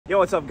Yo,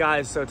 what's up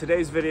guys? So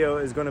today's video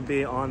is going to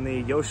be on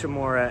the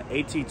Yoshimura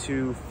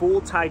AT2 full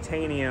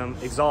titanium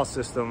exhaust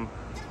system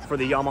for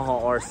the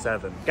Yamaha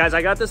R7. Guys,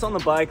 I got this on the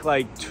bike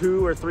like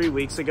 2 or 3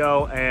 weeks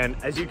ago, and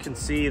as you can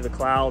see, the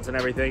clouds and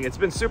everything, it's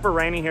been super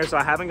rainy here, so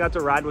I haven't got to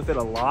ride with it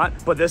a lot,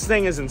 but this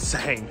thing is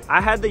insane. I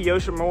had the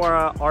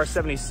Yoshimura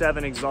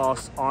R77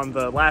 exhaust on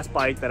the last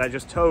bike that I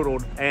just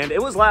totaled, and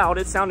it was loud,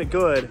 it sounded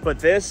good, but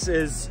this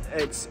is,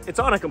 it's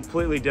on a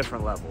completely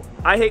different level.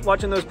 I hate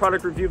watching those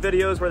product review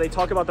videos where they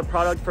talk about the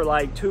product for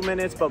like 2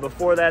 minutes, but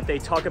before that, they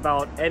talk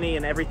about any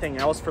and everything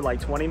else for like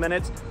 20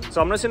 minutes.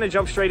 So I'm just gonna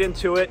jump straight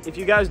into it. If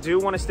you guys do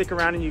wanna stick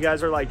around and you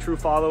guys are like true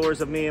followers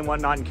of me and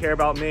whatnot and care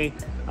about me,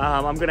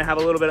 I'm gonna have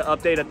a little bit of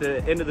update at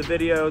the end of the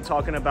video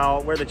talking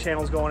about where the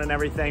channel's going and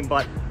everything,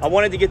 but I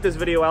wanted to get this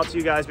video out to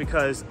you guys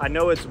because I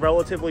know it's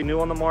relatively new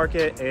on the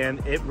market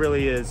and it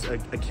really is a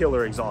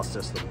killer exhaust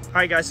system. All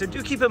right guys, so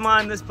do keep in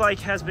mind this bike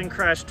has been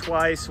crashed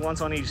twice,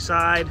 once on each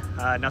side.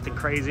 Nothing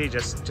crazy,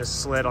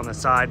 just slid on the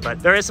side, but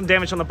there is some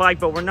damage on the bike,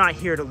 but we're not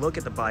here to look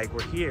at the bike.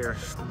 We're here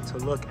to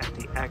look at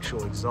the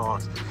actual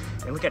exhaust.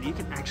 And look at it, you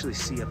can actually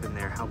see up in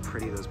there how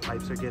pretty those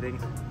pipes are getting.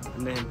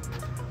 And then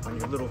on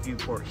your little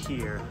viewport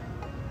here,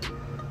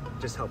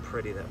 just how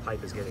pretty that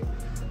pipe is getting.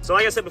 So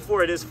like I said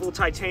before, it is full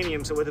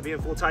titanium, so with it being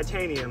full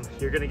titanium,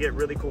 you're gonna get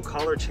really cool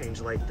color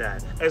change like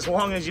that, as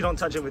long as you don't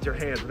touch it with your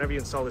hands. Whenever you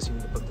install this, you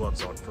need to put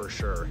gloves on for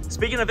sure.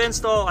 Speaking of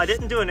install, I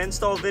didn't do an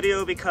install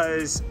video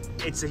because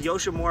it's a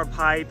Yoshimura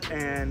pipe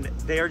and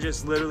they are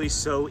just literally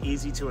so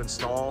easy to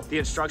install. The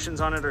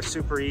instructions on it are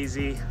super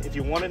easy. If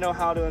you wanna know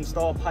how to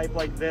install a pipe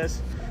like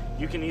this,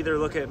 you can either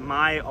look at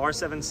my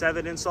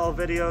R77 install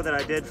video that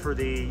I did for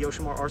the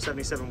Yoshimura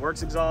R77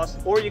 Works exhaust,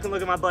 or you can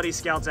look at my buddy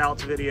Scout's Out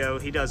video.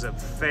 He does a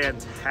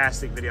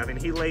fantastic video. I mean,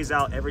 he lays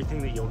out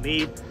everything that you'll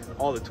need,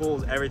 all the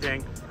tools,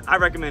 everything. I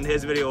recommend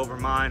his video over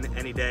mine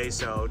any day,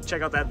 so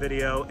check out that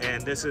video,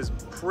 and this is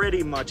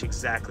pretty much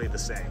exactly the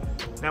same.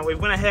 Now we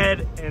went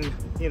ahead and,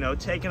 you know,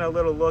 taken a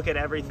little look at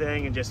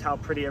everything and just how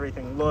pretty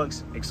everything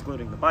looks,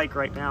 excluding the bike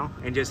right now,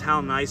 and just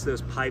how nice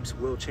those pipes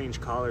will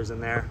change colors in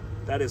there.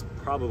 That is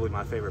probably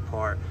my favorite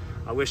part.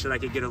 I wish that I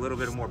could get a little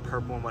bit more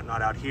purple and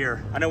whatnot out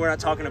here. I know we're not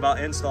talking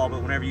about install,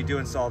 but whenever you do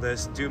install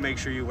this, do make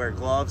sure you wear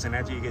gloves, and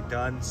after you get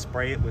done,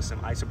 spray it with some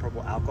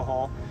isopropyl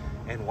alcohol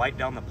and wipe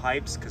down the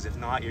pipes, because if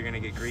not, you're gonna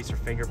get grease or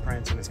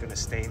fingerprints and it's gonna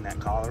stain that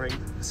collaring.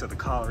 So the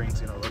collaring's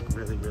gonna look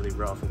really, really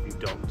rough if you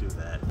don't do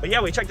that. But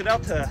yeah, we checked it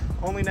out. The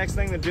only next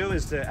thing to do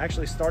is to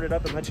actually start it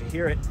up and let you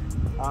hear it.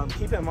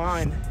 Keep in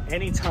mind,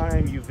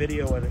 anytime you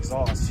video an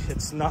exhaust,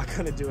 it's not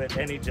gonna do it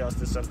any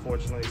justice,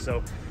 unfortunately.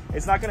 So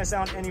it's not gonna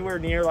sound anywhere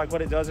near like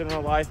what it does in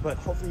real life, but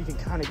hopefully you can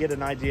kind of get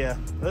an idea.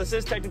 Now, this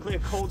is technically a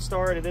cold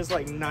start. It is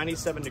like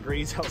 97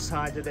 degrees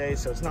outside today,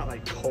 so it's not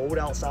like cold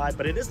outside,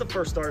 but it is the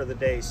first start of the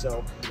day.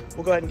 So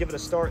we'll go ahead and give it a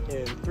start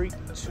in 3,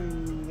 2,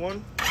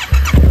 1.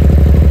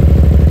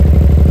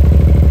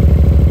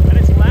 And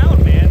it's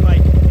loud, man.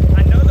 Like,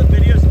 I know the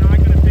video's not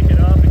gonna pick it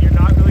up and you're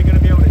not really gonna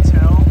be able to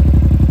tell,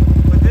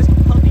 but this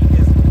puppy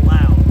is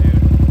loud,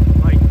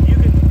 dude. Like, you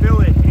can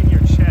feel it in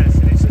your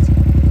chest, and it's just,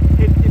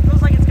 it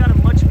feels like it's got a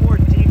much more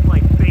deep,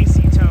 like,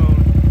 bassy tone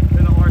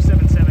than the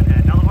R77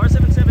 had. Now, the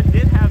R77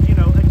 did have, you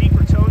know, a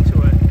deeper tone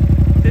to it.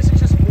 This is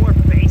just more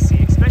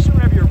bassy, especially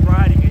whenever you're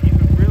riding it. You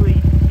can really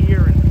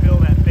hear and feel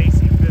that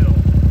bassy feel.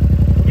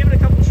 Give it a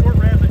couple short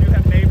revs. I do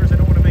have neighbors. I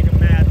don't want to make them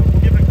mad, but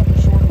we'll give it a couple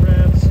short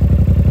revs.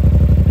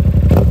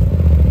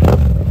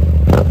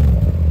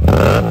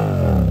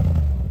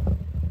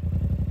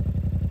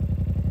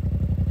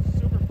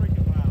 Super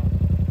freaking loud.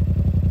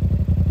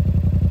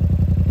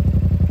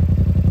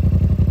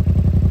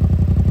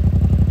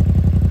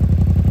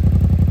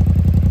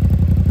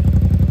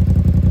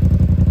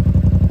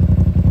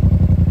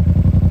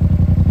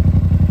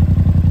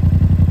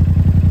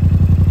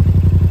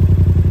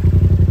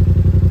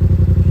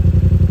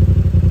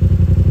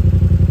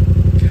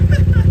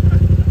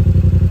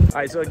 All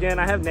right, so again,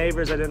 I have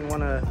neighbors. I didn't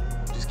want to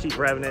just keep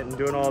revving it and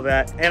doing all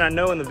that. And I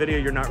know in the video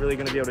you're not really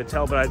going to be able to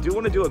tell, but I do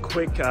want to do a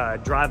quick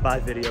drive-by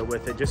video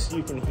with it, just so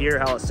you can hear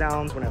how it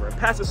sounds whenever it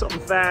passes something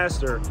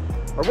fast or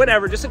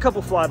whatever. Just a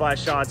couple flyby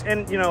shots.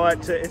 And you know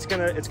what? It's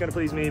gonna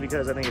please me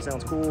because I think it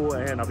sounds cool,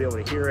 and I'll be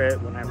able to hear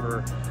it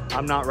whenever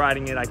I'm not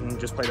riding it. I can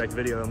just play back the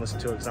video and listen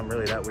to it because I'm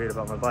really that weird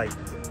about my bike.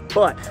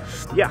 But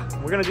yeah,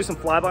 we're gonna do some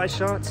flyby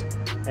shots,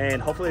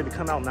 and hopefully they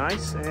come out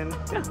nice. And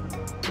yeah,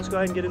 let's go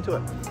ahead and get into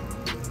it.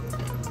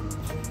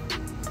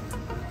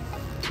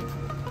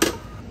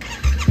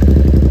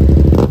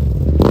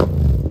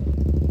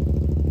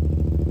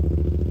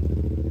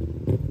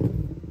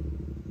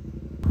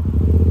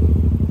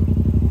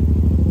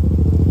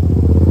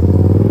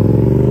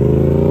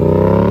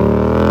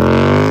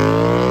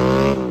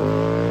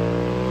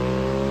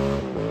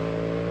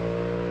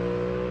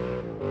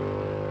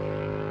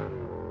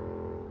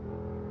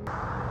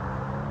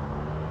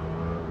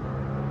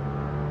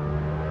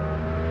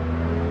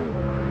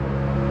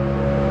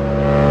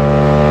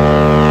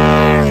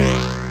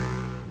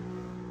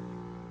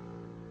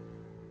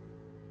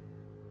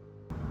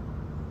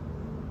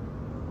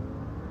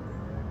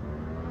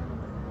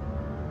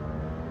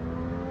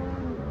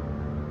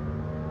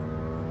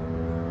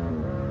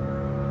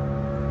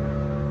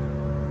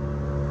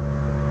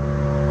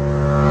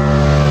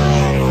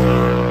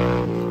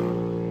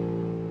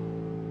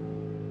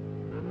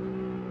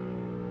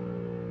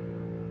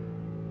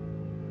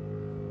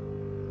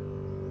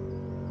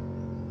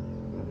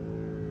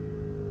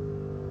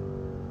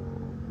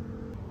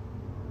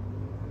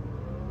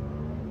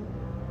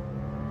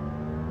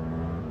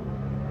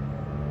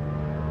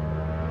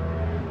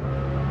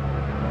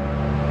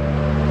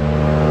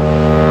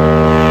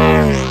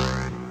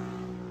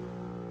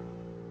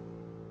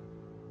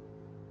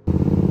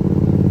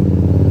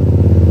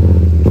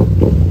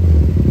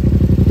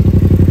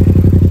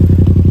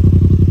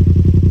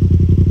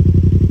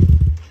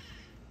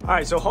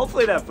 right, so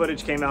hopefully that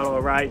footage came out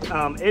all right.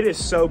 It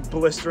is so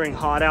blistering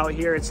hot out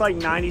here. It's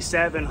like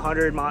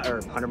 100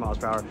 miles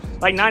per hour,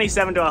 like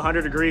 97 to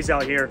 100 degrees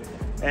out here.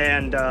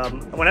 And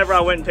whenever I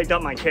went and picked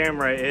up my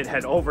camera, it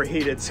had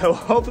overheated. So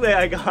hopefully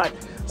I got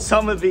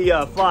some of the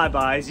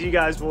flybys. You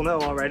guys will know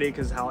already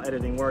because how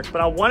editing works.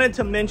 But I wanted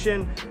to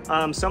mention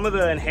some of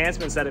the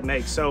enhancements that it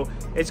makes. So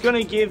it's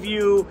gonna give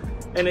you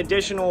an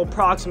additional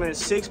approximate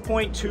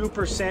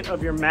 6.2%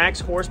 of your max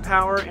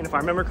horsepower. And if I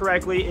remember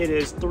correctly, it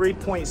is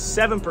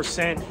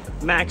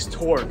 3.7% max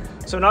torque.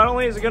 So not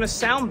only is it gonna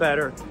sound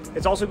better,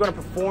 it's also gonna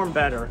perform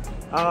better.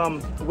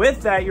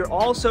 With that, you're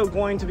also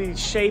going to be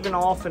shaving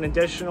off an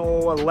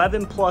additional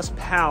 11 plus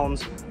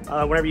pounds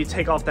whenever you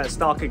take off that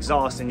stock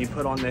exhaust and you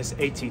put on this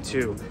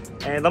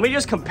AT2. And let me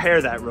just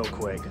compare that real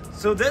quick.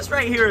 So this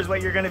right here is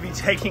what you're gonna be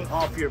taking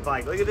off your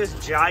bike. Look at this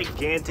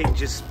gigantic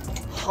just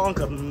hunk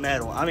of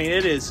metal. I mean,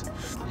 it is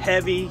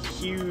heavy,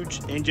 huge,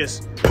 and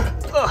just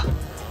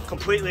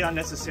completely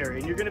unnecessary.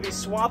 And you're gonna be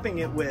swapping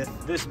it with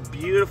this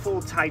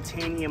beautiful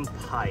titanium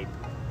pipe.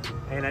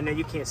 And I know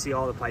you can't see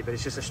all the pipe, but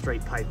it's just a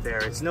straight pipe there.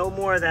 It's no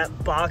more of that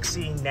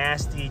boxy,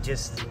 nasty,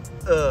 just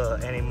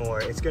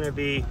anymore. It's gonna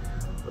be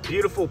a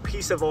beautiful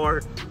piece of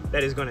art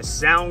that is gonna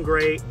sound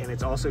great, and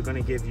it's also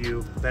gonna give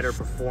you better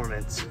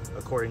performance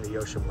according to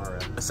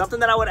Yoshimura. Something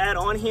that I would add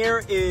on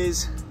here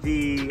is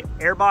the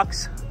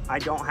airbox. I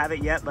don't have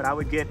it yet, but I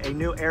would get a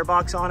new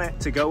airbox on it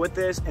to go with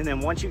this. And then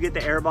once you get the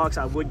airbox,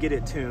 I would get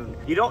it tuned.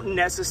 You don't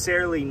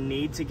necessarily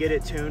need to get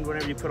it tuned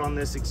whenever you put on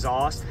this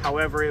exhaust.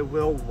 However, it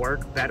will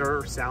work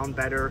better, sound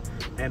better,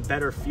 and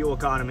better fuel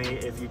economy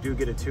if you do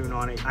get a tune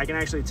on it. I can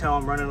actually tell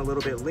I'm running a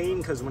little bit lean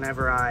because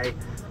whenever I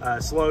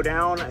slow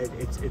down,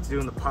 it's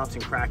doing the pops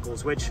and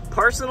crackles, which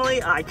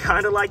personally, I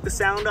kind of like the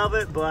sound of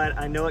it, but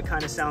I know it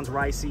kind of sounds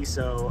ricey,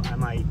 so I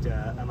might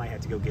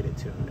have to go get it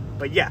tuned.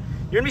 But yeah,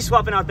 you're gonna be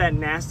swapping out that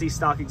nasty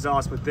stock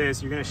exhaust with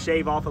this. You're gonna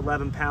shave off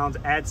 11 pounds,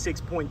 add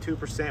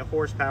 6.2%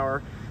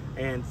 horsepower,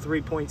 and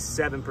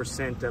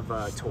 3.7%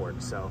 of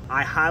torque. So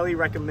I highly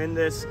recommend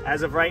this.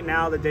 As of right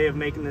now, the day of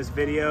making this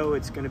video,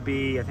 it's gonna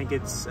be, I think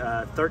it's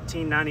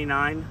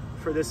 $13.99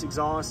 for this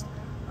exhaust.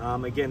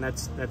 Again,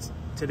 that's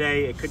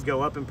today. It could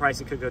go up in price,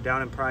 it could go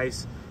down in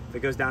price. If it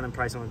goes down in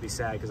price, I'm gonna be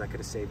sad because I could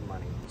have saved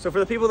money. So for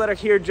the people that are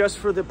here just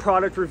for the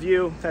product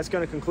review, that's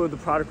gonna conclude the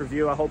product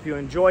review. I hope you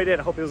enjoyed it.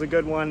 I hope it was a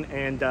good one.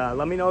 And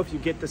let me know if you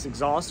get this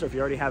exhaust or if you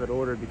already have it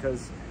ordered,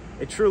 because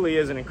it truly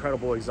is an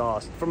incredible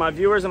exhaust. For my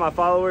viewers and my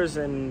followers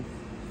and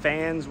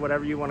fans,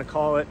 whatever you wanna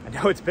call it, I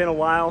know it's been a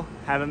while.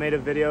 Haven't made a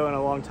video in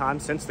a long time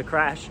since the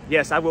crash.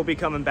 Yes, I will be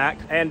coming back.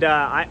 And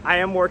I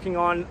am working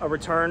on a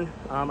return.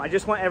 I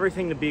just want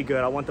everything to be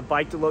good. I want the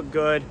bike to look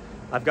good.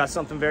 I've got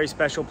something very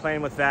special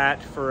planned with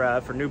that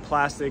for new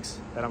plastics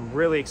that I'm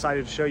really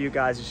excited to show you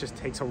guys. It just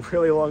takes a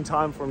really long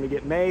time for them to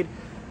get made.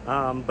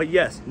 But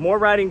yes, more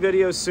riding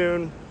videos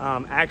soon.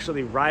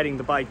 Actually riding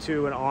the bike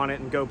too and on it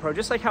and GoPro,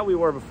 just like how we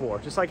were before.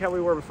 Just like how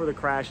we were before the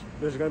crash.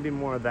 There's gonna be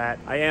more of that.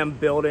 I am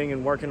building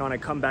and working on a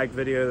comeback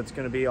video that's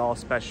gonna be all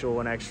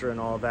special and extra and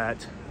all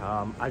that.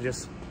 I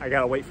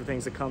gotta wait for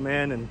things to come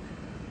in, and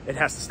it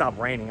has to stop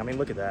raining. I mean,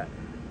 look at that.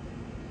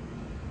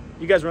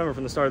 You guys remember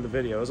from the start of the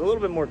video, it was a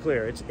little bit more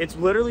clear. It's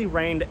literally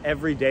rained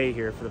every day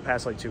here for the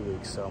past like 2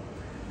 weeks, so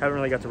haven't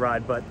really got to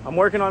ride, but I'm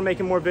working on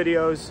making more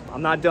videos.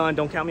 I'm not done,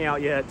 don't count me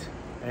out yet.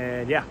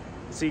 And yeah,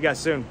 see you guys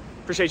soon.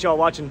 Appreciate y'all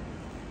watching.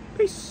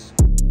 Peace.